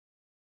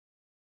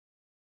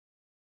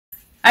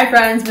Hi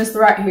friends, Miss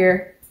Lorette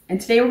here, and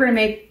today we're going to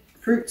make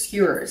fruit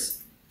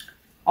skewers.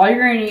 All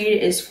you're going to need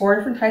is 4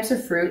 different types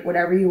of fruit,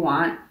 whatever you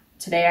want.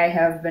 Today I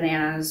have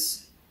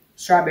bananas,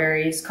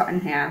 strawberries cut in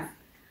half,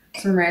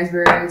 some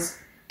raspberries,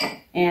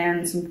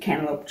 and some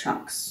cantaloupe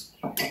chunks.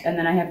 And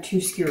then I have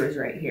 2 skewers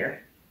right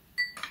here.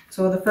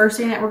 So the first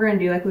thing that we're going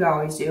to do, like we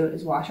always do,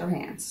 is wash our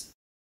hands.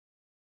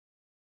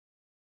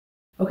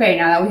 Okay,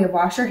 now that we have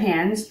washed our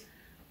hands,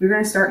 we're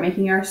going to start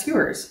making our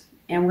skewers,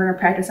 and we're going to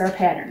practice our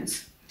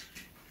patterns.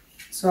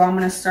 So I'm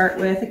going to start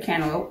with a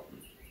cantaloupe,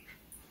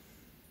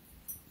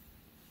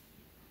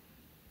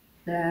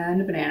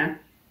 then a banana,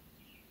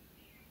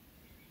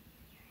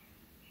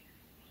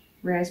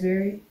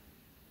 raspberry,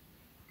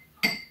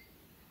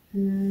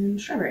 and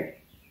strawberry.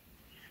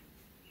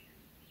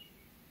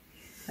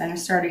 Then I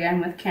start again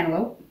with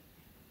cantaloupe,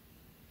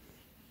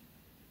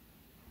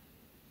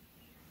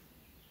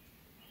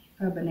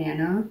 a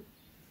banana,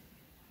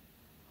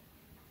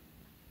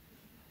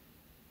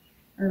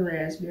 a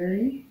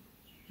raspberry,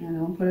 and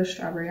then we'll put a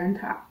strawberry on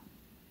top.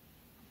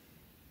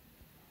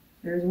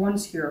 There's 1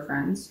 skewer,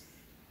 friends.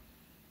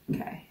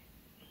 Okay,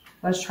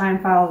 let's try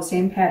and follow the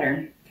same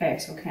pattern. Okay,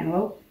 so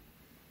cantaloupe,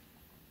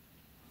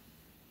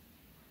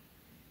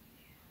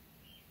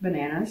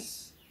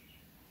 bananas,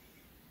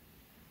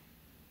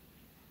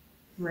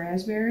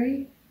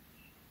 raspberry,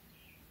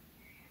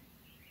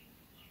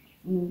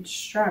 and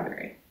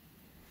strawberry.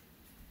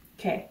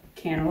 Okay,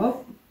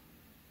 cantaloupe,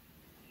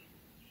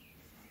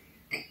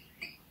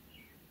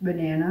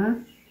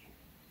 banana,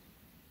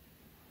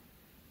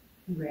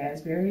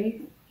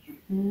 raspberry,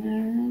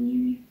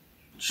 and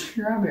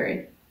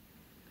strawberry.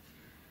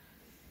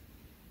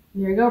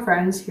 There you go,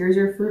 friends. Here's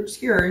your fruit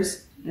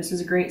skewers. This is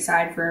a great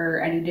side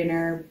for any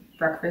dinner,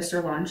 breakfast,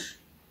 or lunch.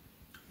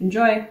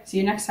 Enjoy. See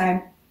you next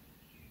time.